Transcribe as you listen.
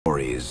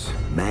stories,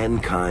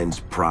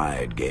 mankind's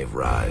pride gave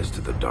rise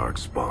to the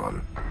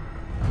Darkspawn.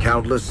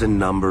 Countless in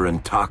number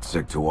and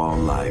toxic to all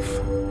life,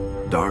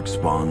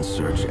 Darkspawns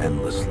search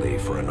endlessly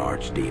for an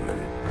archdemon.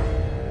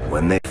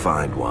 When they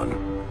find one,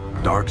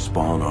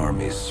 Darkspawn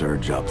armies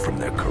surge up from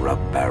their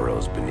corrupt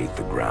barrows beneath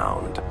the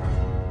ground,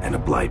 and a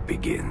blight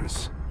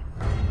begins.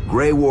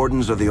 Grey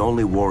Wardens are the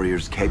only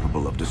warriors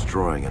capable of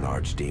destroying an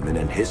archdemon,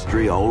 and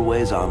history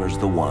always honors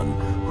the one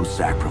who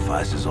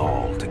sacrifices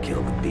all to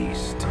kill the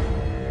beast.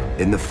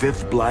 In the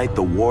fifth blight,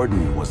 the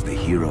Warden was the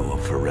hero of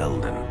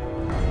Ferelden,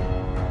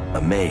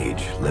 a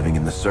mage living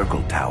in the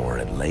Circle Tower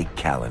at Lake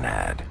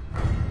Calenhad.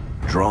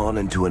 Drawn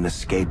into an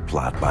escape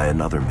plot by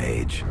another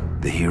mage,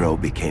 the hero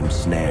became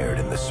snared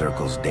in the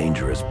Circle's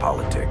dangerous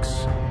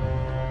politics.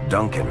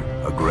 Duncan,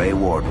 a Grey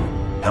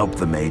Warden, helped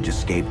the mage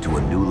escape to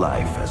a new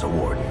life as a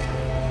warden.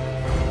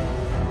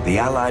 The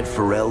allied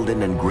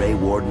Ferelden and Grey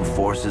Warden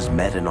forces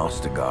met in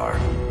Ostagar,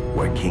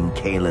 where King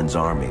Kaelin's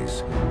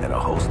armies and a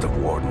host of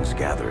wardens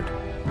gathered,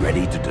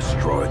 ready to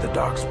destroy the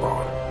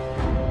Darkspawn.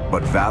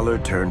 But valor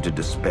turned to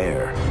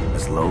despair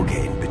as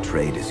Loghain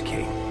betrayed his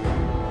king.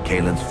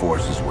 Kaelin's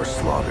forces were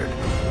slaughtered,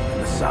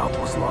 and the south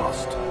was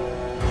lost.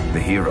 The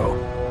hero,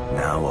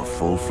 now a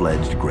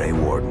full-fledged Grey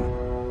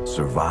Warden,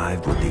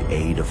 survived with the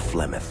aid of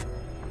Flemeth,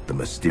 the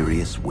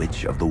mysterious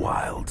witch of the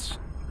wilds.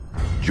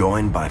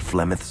 Joined by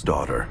Flemeth's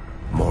daughter,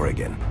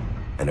 Morrigan,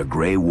 and a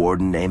Grey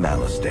Warden named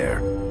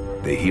Alistair,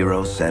 the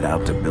hero set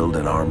out to build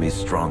an army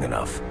strong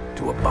enough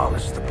to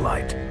abolish the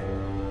Blight.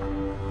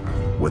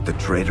 With the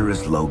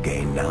traitorous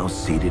Loghain now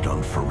seated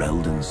on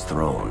Ferelden's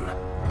throne,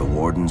 the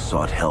Warden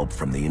sought help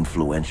from the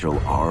influential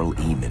Arl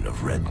Eamon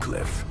of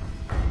Redcliffe.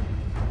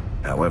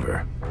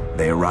 However,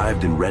 they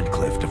arrived in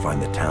Redcliffe to find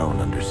the town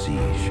under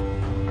siege.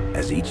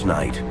 As each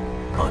night,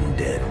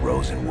 undead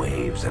rose in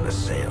waves and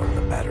assailed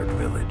the battered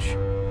village.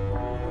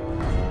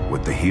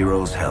 With the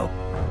hero's help,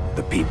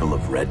 the people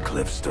of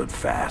Redcliffe stood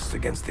fast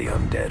against the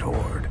undead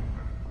horde.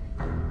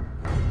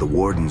 The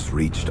Wardens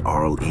reached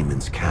Arl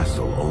Eamon's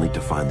castle only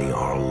to find the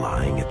Arl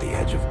lying at the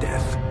edge of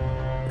death,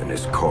 and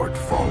his court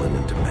fallen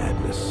into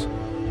madness.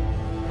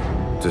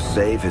 To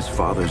save his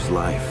father's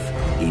life,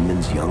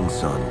 Eamon's young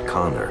son,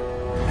 Connor,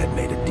 had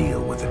made a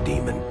deal with a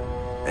demon,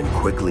 and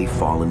quickly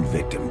fallen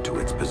victim to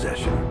its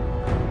possession.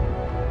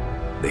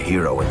 The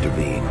hero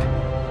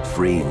intervened,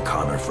 freeing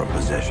Connor from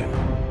possession,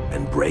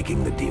 and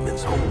breaking the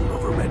demon's hold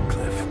over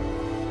Redcliffe.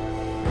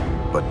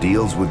 But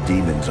deals with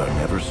demons are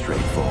never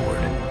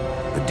straightforward.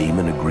 The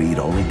demon agreed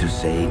only to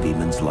save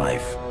Eamon's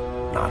life,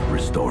 not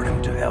restore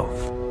him to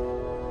health.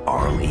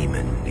 Arl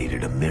Eamon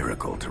needed a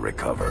miracle to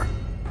recover.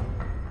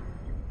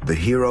 The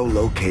hero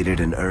located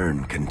an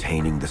urn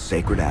containing the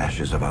sacred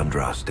ashes of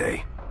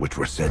Andraste, which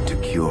were said to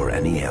cure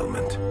any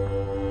ailment.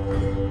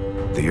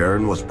 The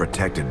urn was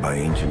protected by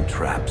ancient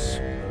traps,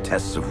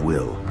 tests of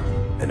will,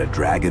 and a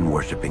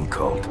dragon-worshipping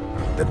cult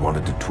that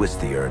wanted to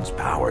twist the urn's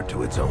power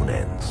to its own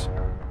ends.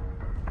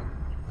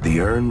 The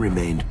urn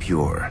remained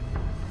pure,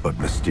 but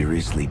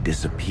mysteriously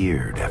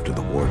disappeared after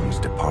the Wardens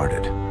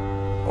departed.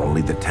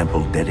 Only the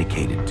temple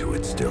dedicated to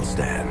it still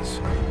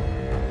stands.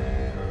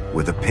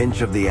 With a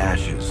pinch of the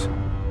ashes,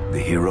 the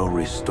hero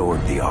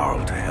restored the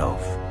Arl to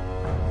health.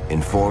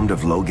 Informed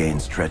of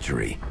Loghain's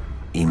treachery,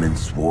 Eamon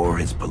swore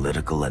his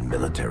political and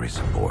military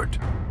support.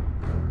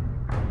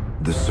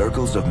 The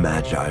Circles of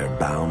Magi are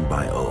bound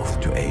by oath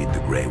to aid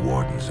the Grey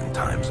Wardens in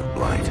times of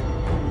blight.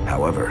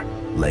 However,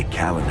 Lake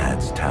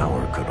Calenhad's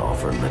tower could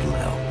offer little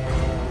help.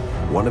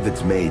 One of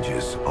its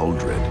mages,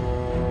 Uldred,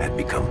 had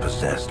become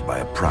possessed by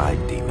a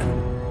pride demon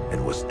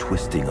and was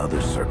twisting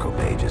other Circle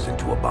mages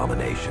into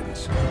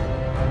abominations.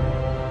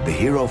 The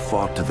hero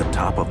fought to the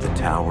top of the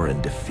tower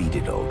and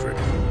defeated Uldred,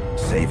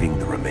 saving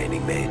the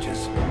remaining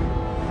mages.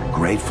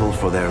 Grateful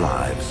for their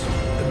lives,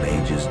 the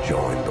mages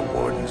joined the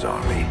Warden's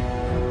army.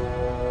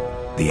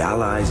 The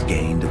allies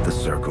gained at the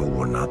Circle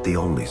were not the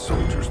only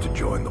soldiers to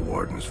join the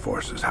Warden's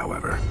forces,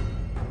 however.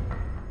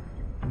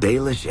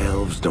 Dalish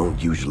elves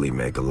don't usually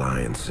make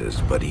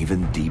alliances, but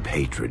even deep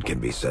hatred can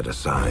be set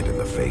aside in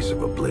the face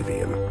of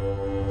oblivion.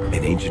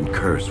 An ancient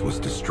curse was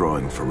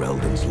destroying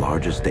Ferelden's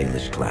largest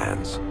Dalish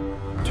clans,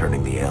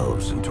 turning the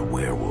elves into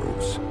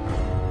werewolves.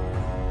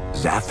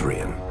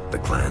 Zathrian, the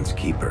clan's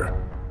keeper,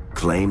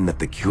 claimed that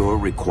the cure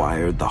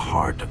required the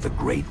heart of the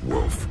great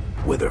wolf,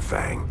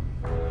 Witherfang.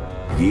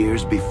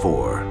 Years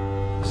before,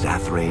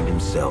 Zathrian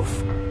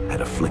himself had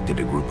afflicted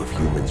a group of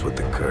humans with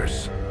the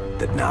curse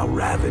that now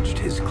ravaged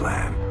his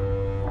clan.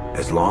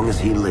 As long as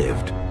he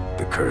lived,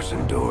 the curse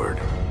endured.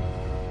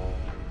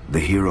 The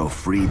hero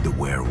freed the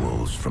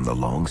werewolves from the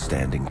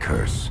long-standing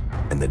curse,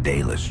 and the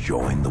Dalish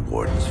joined the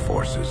Warden's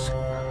forces.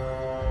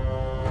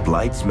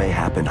 Blights may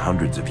happen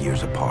hundreds of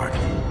years apart,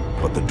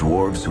 but the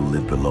dwarves who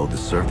live below the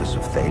surface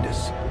of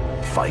Thedas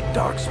fight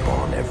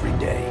Darkspawn every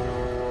day.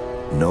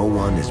 No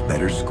one is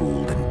better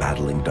schooled in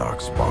battling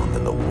Darkspawn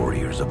than the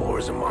warriors of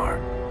Orzammar,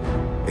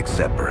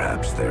 except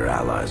perhaps their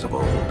allies of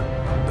old,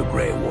 the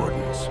Grey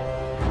Wardens.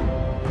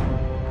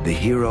 The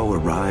hero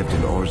arrived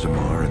in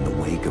Orzammar in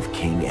the wake of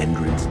King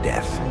Endrin's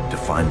death to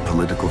find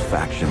political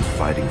factions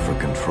fighting for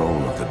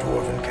control of the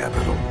dwarven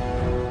capital.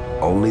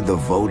 Only the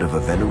vote of a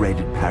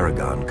venerated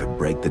paragon could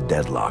break the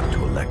deadlock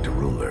to elect a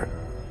ruler,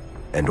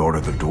 and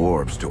order the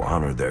dwarves to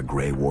honor their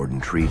Grey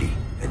Warden treaty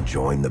and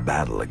join the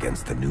battle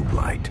against the new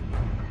blight.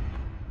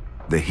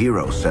 The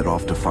hero set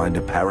off to find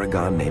a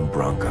paragon named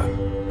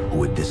Branka,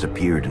 who had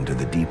disappeared into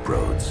the deep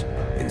roads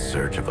in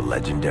search of a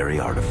legendary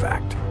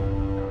artifact,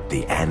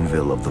 the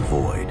Anvil of the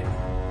Void,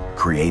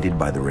 created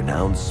by the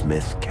renowned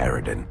smith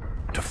Caradon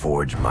to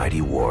forge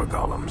mighty war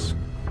golems.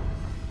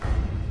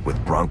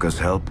 With Branka's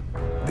help,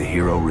 the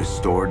hero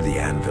restored the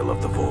Anvil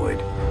of the Void,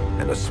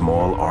 and a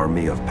small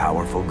army of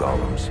powerful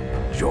golems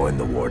joined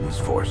the Warden's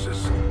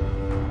forces.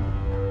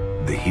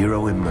 The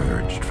hero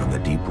emerged from the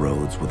deep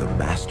roads with a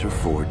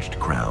master-forged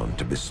crown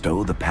to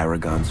bestow the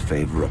Paragon's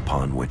favor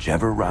upon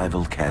whichever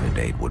rival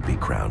candidate would be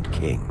crowned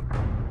king.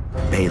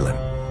 Balin,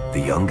 the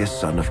youngest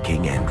son of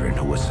King Endrin,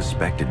 who was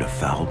suspected of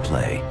foul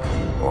play,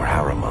 or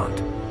Haramont,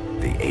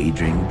 the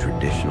aging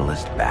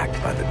traditionalist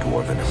backed by the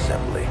Dwarven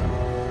Assembly.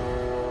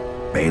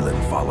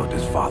 Balin followed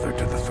his father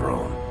to the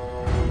throne.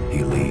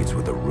 He leads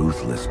with a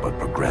ruthless but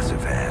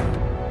progressive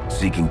hand,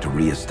 seeking to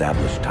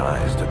re-establish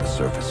ties to the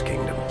surface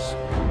kingdoms.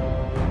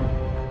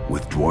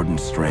 With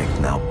Dwarden's strength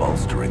now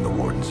bolstering the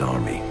Warden's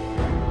army,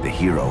 the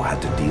hero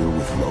had to deal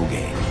with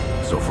Loghain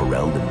so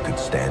Ferelden could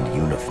stand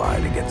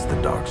unified against the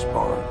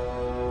Darkspawn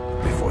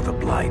before the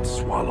Blight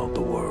swallowed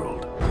the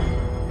world.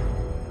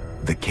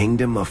 The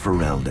kingdom of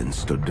Ferelden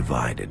stood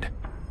divided.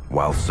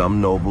 While some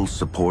nobles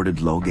supported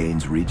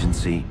Loghain's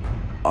regency,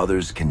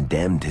 others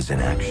condemned his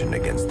inaction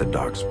against the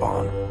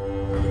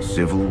Darkspawn.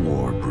 Civil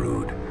war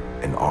brewed,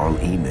 and Arl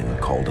Eamon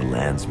called a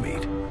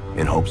landsmeet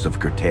in hopes of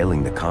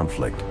curtailing the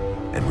conflict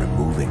and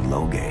removing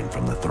Loghain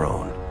from the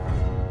throne.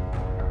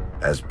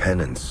 As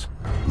penance,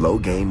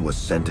 Loghain was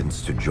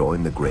sentenced to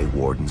join the Grey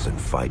Wardens and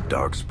fight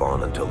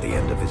Darkspawn until the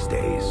end of his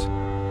days.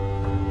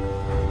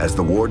 As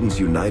the Warden's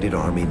united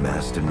army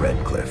massed in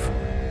Redcliffe,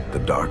 the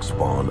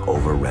Darkspawn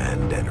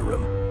overran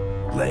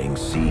Denerim, laying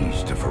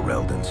siege to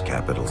Ferelden's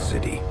capital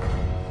city.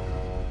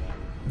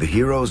 The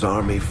hero's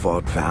army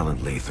fought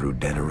valiantly through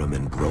Denerim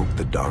and broke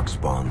the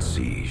Darkspawn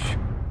siege.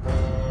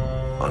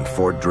 On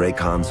Fort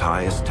Dracon's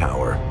highest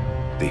tower,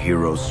 the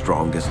hero's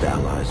strongest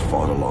allies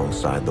fought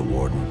alongside the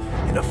Warden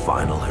in a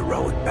final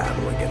heroic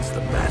battle against the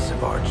massive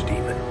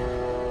archdemon.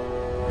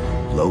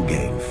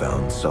 Loghain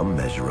found some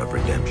measure of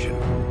redemption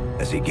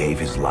as he gave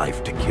his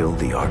life to kill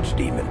the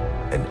archdemon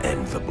and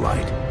end the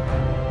Blight.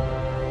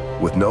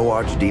 With no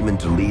archdemon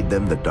to lead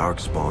them, the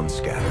Darkspawn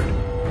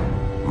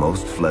scattered.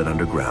 Most fled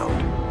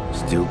underground,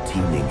 still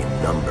teeming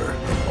in number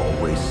and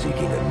always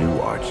seeking a new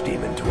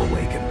archdemon to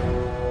awaken.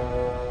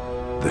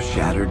 The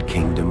shattered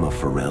kingdom of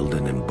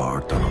Ferelden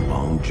embarked on a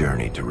long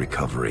journey to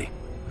recovery.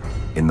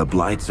 In the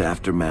Blight's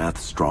aftermath,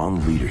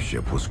 strong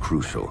leadership was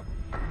crucial.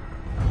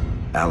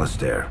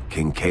 Alistair,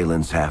 King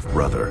Caelin's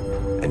half-brother,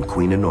 and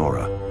Queen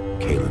Enora,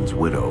 Caelin's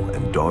widow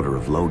and daughter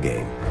of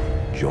Loghain,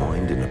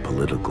 joined in a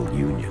political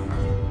union.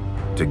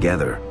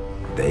 Together,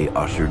 they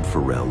ushered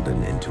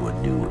Ferelden into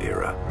a new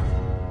era.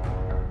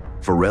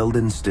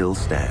 Ferelden still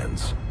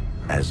stands,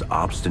 as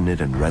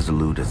obstinate and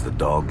resolute as the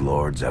Dog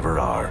Lords ever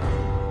are,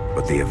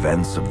 but the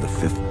events of the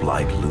Fifth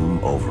Blight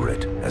loom over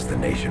it as the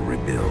nation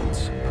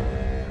rebuilds.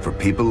 For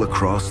people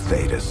across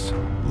Thedas,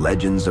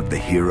 legends of the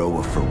hero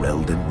of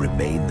Ferelden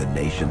remain the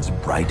nation's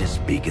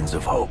brightest beacons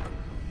of hope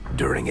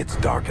during its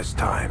darkest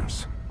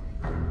times.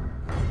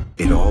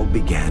 It all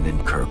began in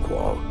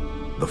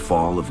Kirkwall, the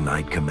fall of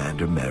Knight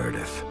Commander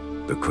Meredith,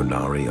 the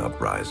Kunari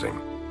Uprising,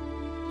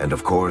 and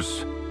of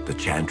course, the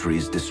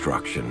Chantry's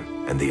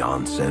destruction and the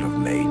onset of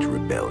Mage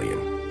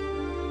Rebellion.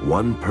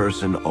 One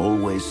person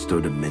always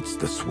stood amidst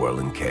the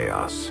swirling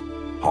chaos: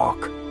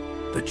 Hawk,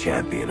 the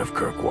champion of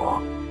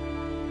Kirkwall.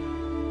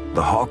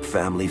 The Hawk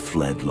family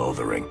fled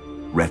Lothering,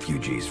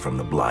 refugees from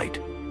the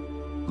Blight.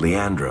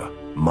 Leandra,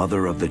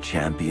 mother of the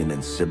champion,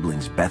 and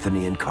siblings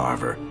Bethany and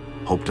Carver,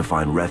 hoped to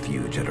find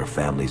refuge at her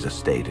family's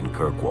estate in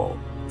Kirkwall,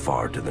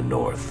 far to the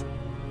north.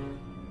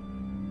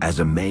 As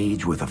a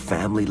mage with a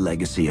family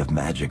legacy of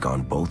magic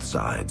on both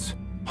sides,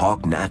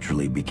 Hawk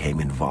naturally became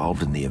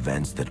involved in the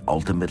events that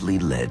ultimately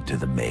led to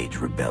the Mage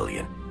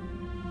Rebellion.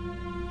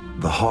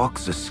 The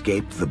Hawks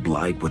escaped the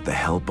Blight with the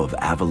help of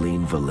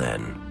Aveline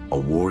Valen, a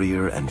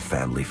warrior and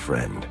family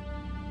friend.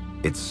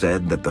 It's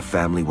said that the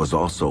family was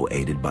also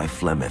aided by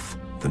Flemeth,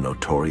 the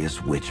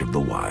notorious Witch of the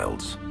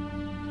Wilds.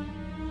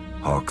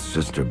 Hawk's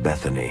sister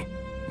Bethany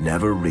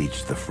never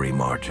reached the Free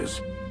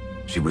Marches.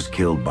 She was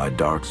killed by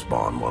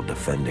Darkspawn while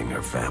defending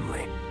her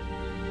family.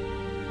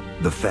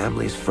 The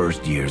family's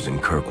first years in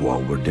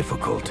Kirkwall were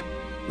difficult.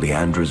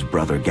 Leandra's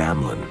brother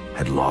Gamlin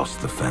had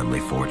lost the family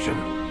fortune.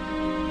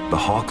 The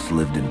Hawks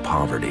lived in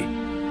poverty,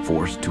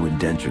 forced to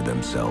indenture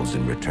themselves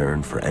in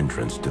return for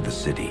entrance to the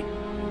city.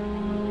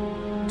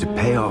 To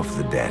pay off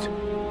the debt,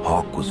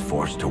 Hawk was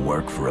forced to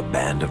work for a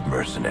band of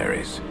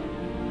mercenaries.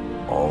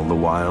 All the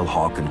while,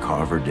 Hawk and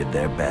Carver did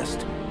their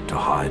best to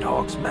hide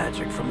Hawk's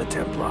magic from the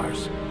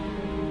Templars.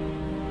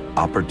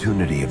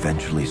 Opportunity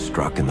eventually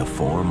struck in the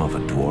form of a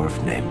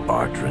dwarf named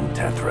Bartrand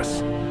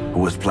Tethras, who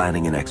was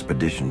planning an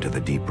expedition to the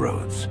Deep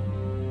Roads.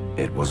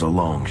 It was a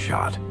long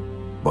shot,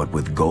 But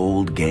with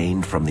gold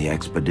gained from the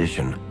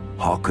expedition,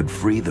 Hawk could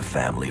free the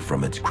family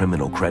from its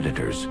criminal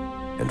creditors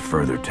and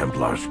further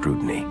Templar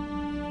scrutiny.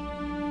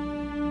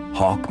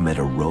 Hawk met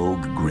a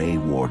rogue Grey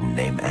Warden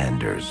named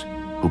Anders,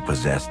 who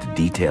possessed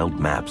detailed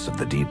maps of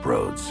the deep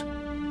roads.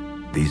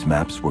 These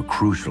maps were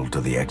crucial to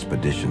the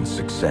expedition's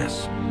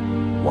success.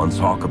 Once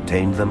Hawk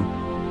obtained them,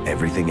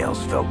 everything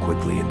else fell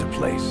quickly into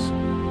place.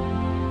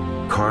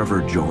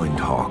 Carver joined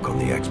Hawk on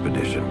the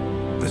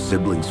expedition. The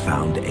siblings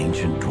found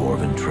ancient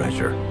dwarven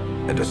treasure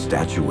and a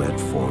statuette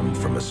formed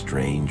from a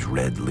strange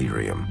red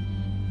lyrium.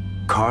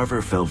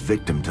 Carver fell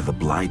victim to the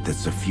blight that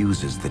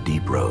suffuses the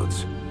deep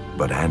roads,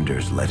 but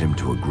Anders led him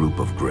to a group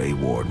of Grey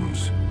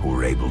Wardens who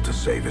were able to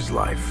save his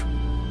life.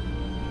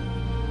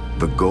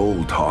 The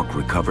gold Hawk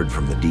recovered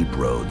from the deep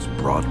roads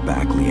brought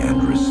back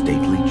Leandra's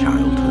stately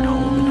childhood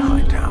home in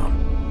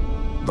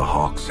Hightown. The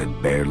Hawks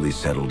had barely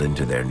settled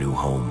into their new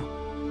home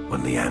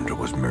when Leandra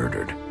was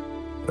murdered.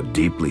 A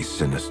deeply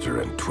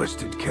sinister and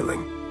twisted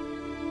killing.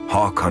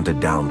 Hawk hunted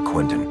down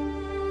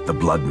Quentin, the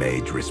blood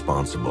mage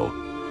responsible,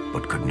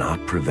 but could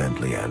not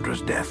prevent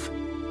Leandra's death.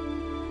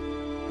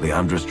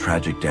 Leandra's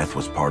tragic death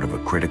was part of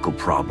a critical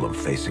problem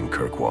facing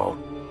Kirkwall.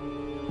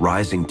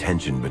 Rising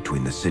tension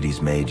between the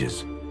city's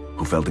mages,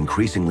 who felt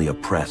increasingly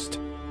oppressed,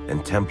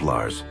 and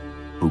Templars,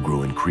 who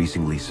grew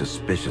increasingly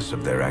suspicious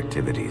of their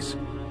activities.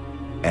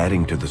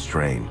 Adding to the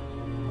strain,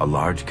 a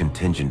large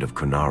contingent of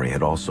Qunari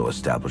had also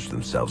established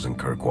themselves in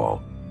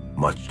Kirkwall,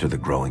 much to the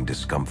growing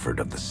discomfort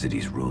of the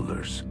city's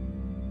rulers.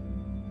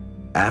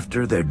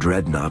 After their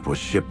dreadnought was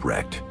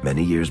shipwrecked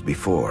many years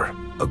before,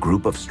 a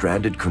group of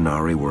stranded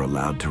Qunari were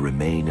allowed to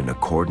remain in a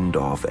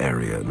cordoned-off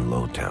area in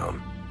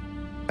Lowtown.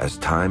 As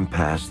time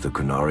passed, the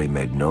Qunari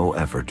made no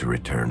effort to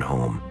return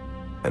home,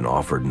 and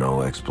offered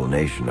no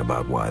explanation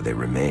about why they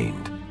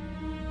remained.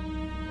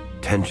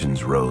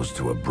 Tensions rose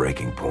to a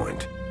breaking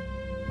point.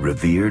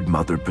 Revered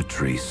Mother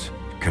Patrice,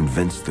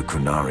 convinced the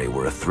Qunari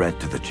were a threat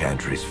to the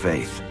Chantry's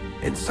faith,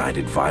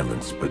 incited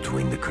violence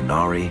between the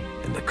Qunari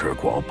and the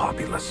Kirkwall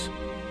populace.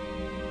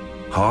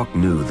 Hawk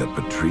knew that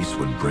Patrice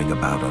would bring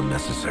about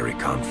unnecessary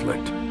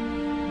conflict.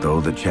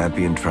 Though the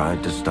champion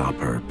tried to stop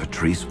her,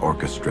 Patrice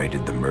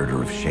orchestrated the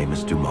murder of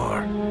Seamus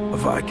Dumar, a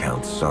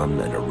Viscount's son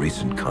and a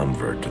recent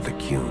convert to the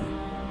Qun.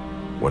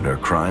 When her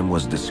crime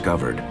was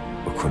discovered,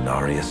 a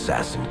Qunari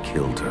assassin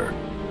killed her.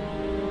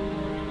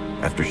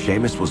 After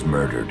Seamus was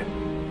murdered,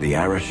 the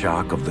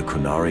Arishok of the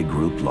Qunari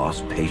group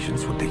lost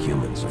patience with the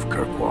humans of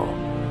Kirkwall.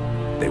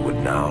 They would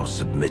now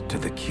submit to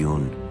the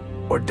Qun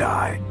or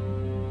die.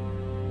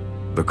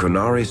 The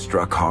Qunari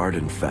struck hard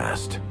and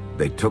fast.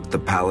 They took the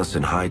palace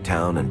in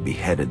Hightown and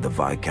beheaded the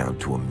Viscount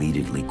to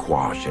immediately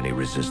quash any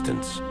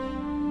resistance.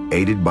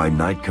 Aided by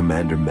Knight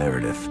Commander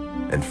Meredith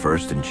and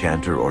First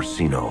Enchanter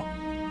Orsino,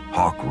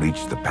 Hawk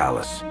reached the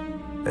palace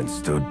and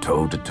stood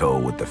toe-to-toe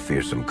with the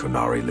fearsome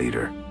Qunari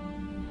leader.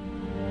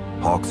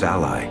 Hawk's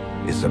ally,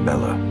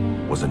 Isabella,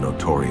 was a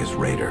notorious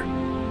raider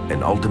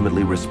and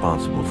ultimately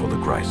responsible for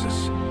the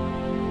crisis.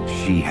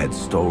 She had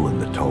stolen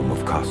the Tome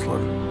of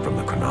Khoslan from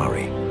the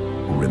Qunari,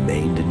 who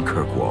remained in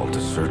Kirkwall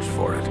to search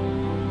for it.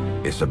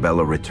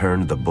 Isabella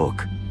returned the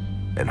book,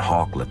 and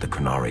Hawk let the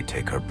Qunari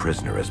take her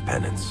prisoner as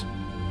penance.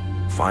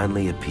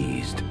 Finally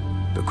appeased,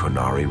 the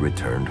Qunari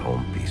returned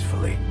home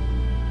peacefully.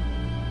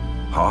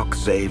 Hawk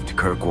saved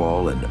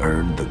Kirkwall and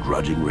earned the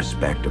grudging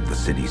respect of the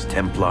city's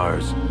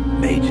Templars,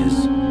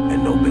 mages,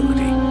 and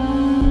nobility,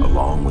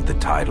 along with the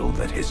title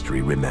that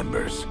history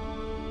remembers,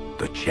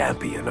 the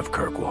Champion of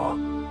Kirkwall.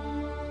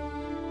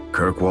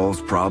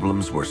 Kirkwall's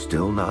problems were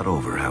still not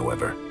over,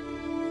 however.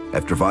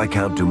 After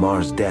Viscount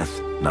Dumar's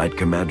death, Knight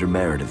Commander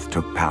Meredith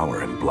took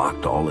power and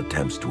blocked all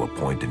attempts to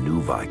appoint a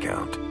new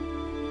Viscount.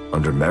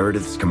 Under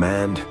Meredith's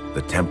command,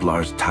 the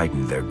Templars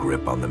tightened their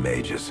grip on the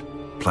mages,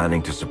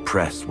 planning to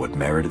suppress what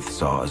Meredith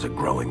saw as a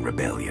growing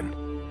rebellion.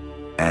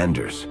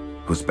 Anders,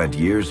 who spent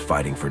years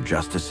fighting for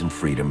justice and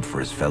freedom for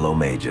his fellow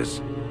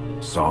mages,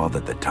 saw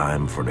that the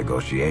time for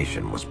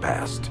negotiation was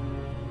past.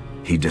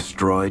 He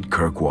destroyed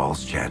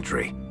Kirkwall's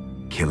chantry,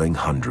 killing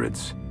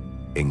hundreds,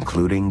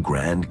 including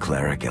Grand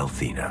Cleric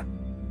Elthina.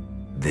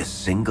 This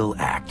single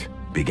act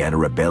began a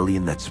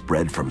rebellion that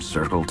spread from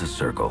circle to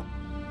circle,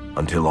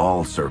 until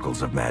all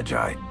circles of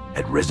Magi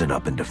had risen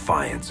up in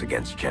defiance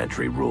against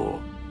chantry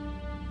rule.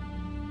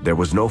 There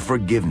was no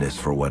forgiveness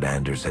for what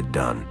Anders had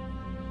done,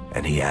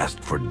 and he asked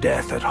for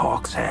death at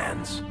Hawk's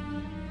hands.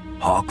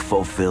 Hawk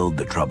fulfilled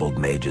the troubled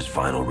mage's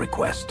final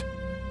request,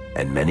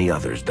 and many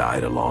others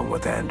died along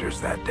with Anders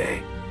that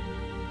day.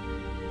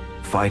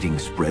 Fighting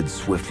spread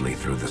swiftly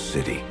through the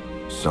city.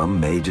 Some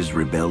mages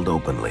rebelled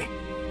openly,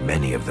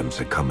 many of them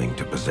succumbing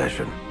to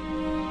possession.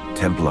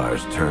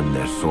 Templars turned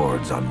their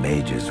swords on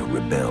mages who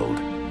rebelled,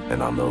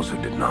 and on those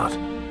who did not.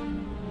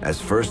 As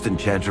First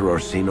Enchanter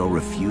Orsino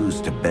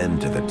refused to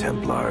bend to the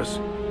Templars,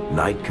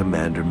 Knight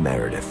Commander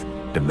Meredith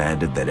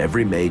demanded that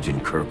every mage in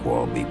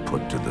Kirkwall be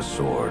put to the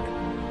sword.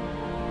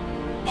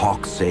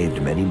 Hawk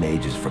saved many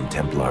mages from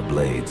Templar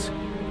blades,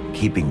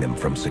 keeping them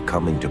from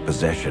succumbing to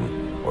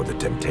possession or the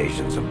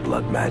temptations of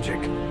blood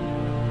magic.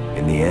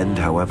 In the end,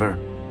 however,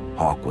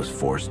 Hawk was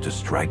forced to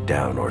strike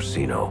down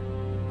Orsino,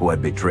 who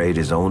had betrayed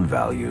his own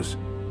values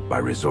by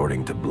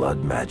resorting to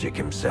blood magic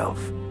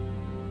himself.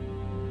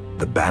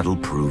 The battle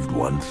proved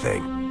one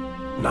thing.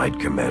 Knight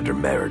Commander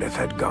Meredith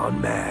had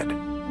gone mad.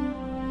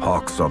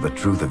 Hawk saw the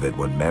truth of it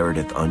when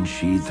Meredith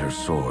unsheathed her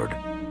sword,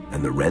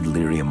 and the red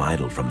lyrium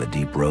idol from the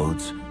deep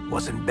roads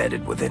was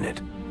embedded within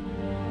it.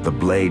 The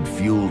blade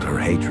fueled her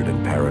hatred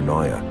and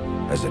paranoia,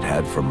 as it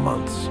had for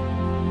months.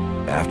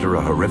 After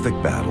a horrific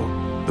battle,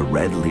 the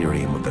red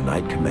lyrium of the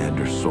Knight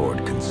Commander's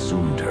sword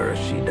consumed her as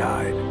she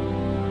died.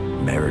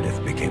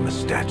 Meredith became a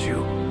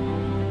statue,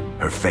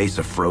 her face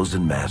a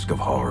frozen mask of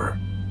horror.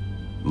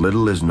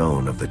 Little is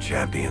known of the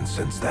champion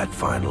since that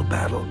final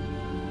battle.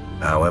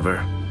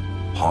 However,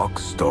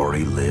 Hawk's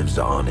story lives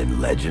on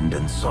in legend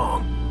and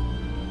song.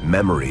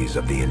 Memories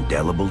of the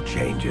indelible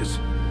changes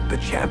the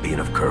champion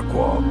of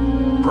Kirkwall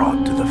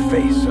brought to the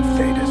face of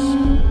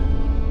Thedas.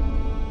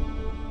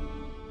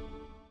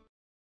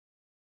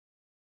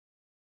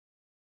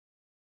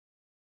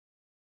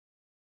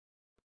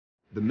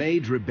 The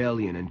Mage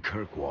Rebellion in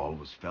Kirkwall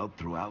was felt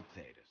throughout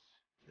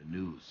Thedas, the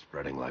news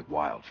spreading like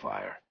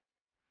wildfire.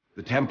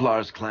 The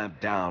Templars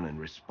clamped down in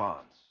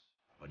response,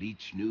 but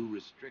each new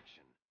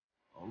restriction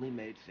only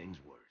made things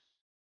worse.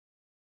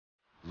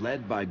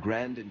 Led by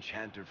Grand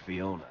Enchanter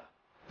Fiona,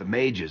 the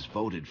mages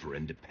voted for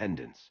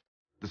independence.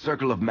 The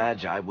Circle of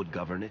Magi would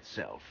govern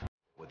itself,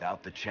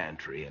 without the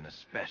Chantry and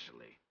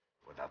especially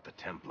without the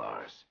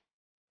Templars.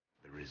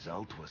 The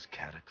result was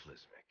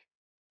cataclysmic.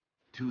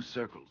 2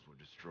 circles were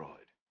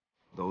destroyed,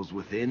 those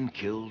within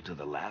killed to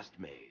the last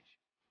mage,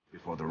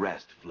 before the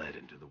rest fled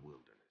into the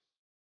wilderness.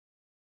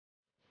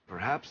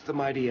 Perhaps the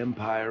mighty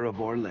empire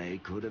of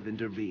Orlais could have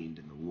intervened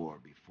in the war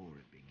before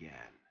it began,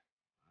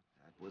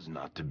 but that was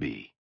not to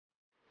be.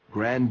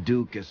 Grand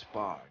Duke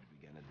Espard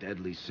began a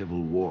deadly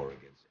civil war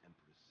against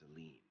Empress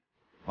Celine,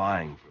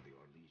 vying for the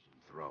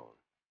Orlesian throne.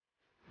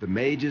 The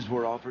mages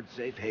were offered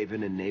safe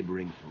haven in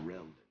neighboring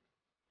Ferelden,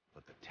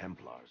 but the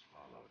Templars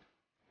followed,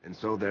 and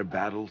so their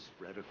battle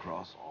spread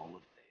across all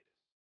of Thedas.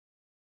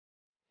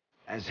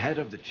 As head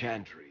of the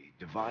Chantry,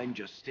 Divine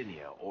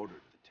Justinia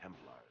ordered the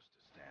Templars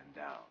to stand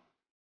down.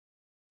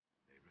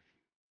 They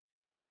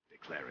refused,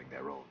 declaring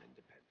their own independence.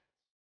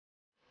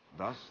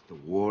 Thus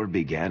the war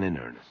began in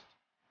earnest.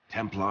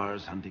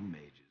 Templars hunting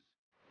mages,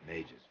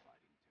 mages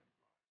fighting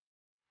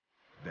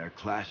Templars. Their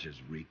clashes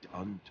wreaked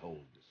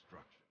untold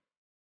destruction,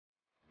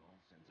 and all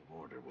sense of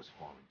order was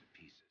falling to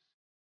pieces.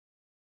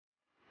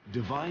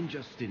 Divine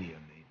Justinia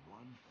made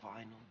one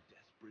final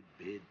desperate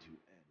bid to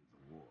end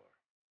the war.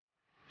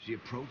 She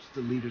approached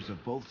the leaders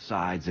of both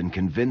sides and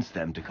convinced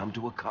them to come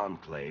to a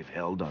conclave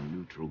held on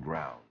neutral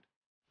ground.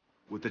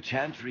 With the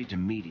Chantry to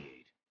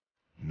mediate,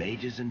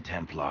 mages and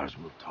Templars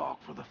will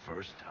talk for the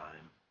first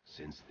time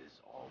since this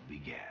all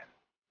began.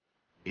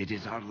 It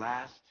is our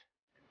last,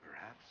 and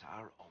perhaps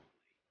our only,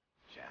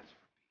 chance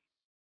for